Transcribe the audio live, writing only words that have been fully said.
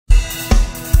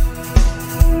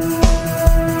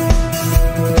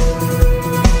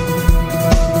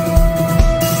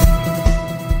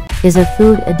Is a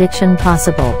food addiction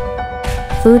possible?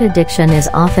 Food addiction is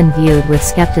often viewed with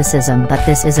skepticism, but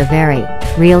this is a very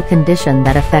real condition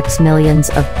that affects millions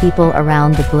of people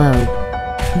around the globe.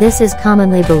 This is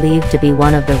commonly believed to be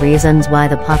one of the reasons why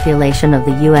the population of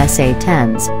the USA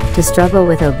tends to struggle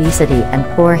with obesity and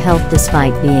poor health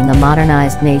despite being a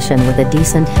modernized nation with a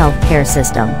decent health care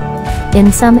system. In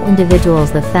some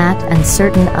individuals, the fat and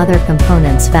certain other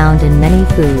components found in many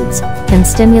foods can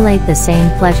stimulate the same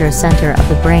pleasure center of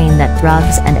the brain that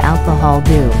drugs and alcohol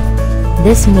do.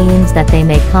 This means that they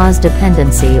may cause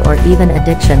dependency or even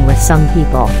addiction with some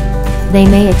people. They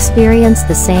may experience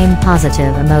the same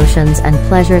positive emotions and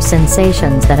pleasure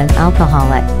sensations that an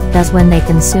alcoholic does when they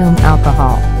consume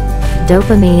alcohol.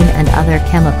 Dopamine and other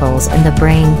chemicals in the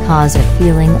brain cause a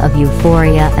feeling of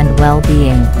euphoria and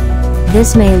well-being.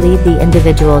 This may lead the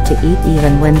individual to eat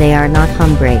even when they are not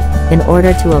hungry, in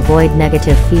order to avoid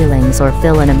negative feelings or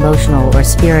fill an emotional or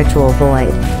spiritual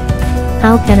void.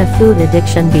 How can a food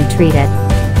addiction be treated?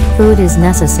 Food is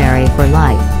necessary for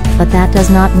life, but that does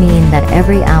not mean that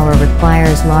every hour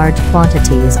requires large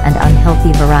quantities and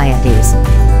unhealthy varieties.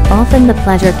 Often the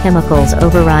pleasure chemicals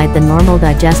override the normal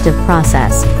digestive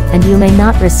process, and you may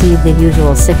not receive the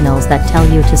usual signals that tell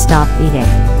you to stop eating.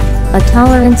 A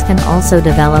tolerance can also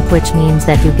develop, which means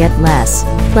that you get less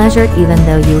pleasure even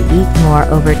though you eat more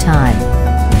over time.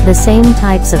 The same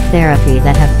types of therapy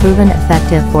that have proven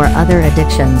effective for other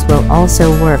addictions will also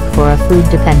work for a food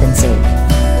dependency.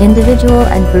 Individual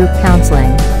and group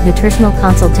counseling, nutritional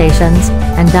consultations,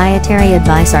 and dietary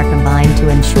advice are combined to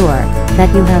ensure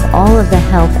that you have all of the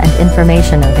help and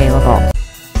information available.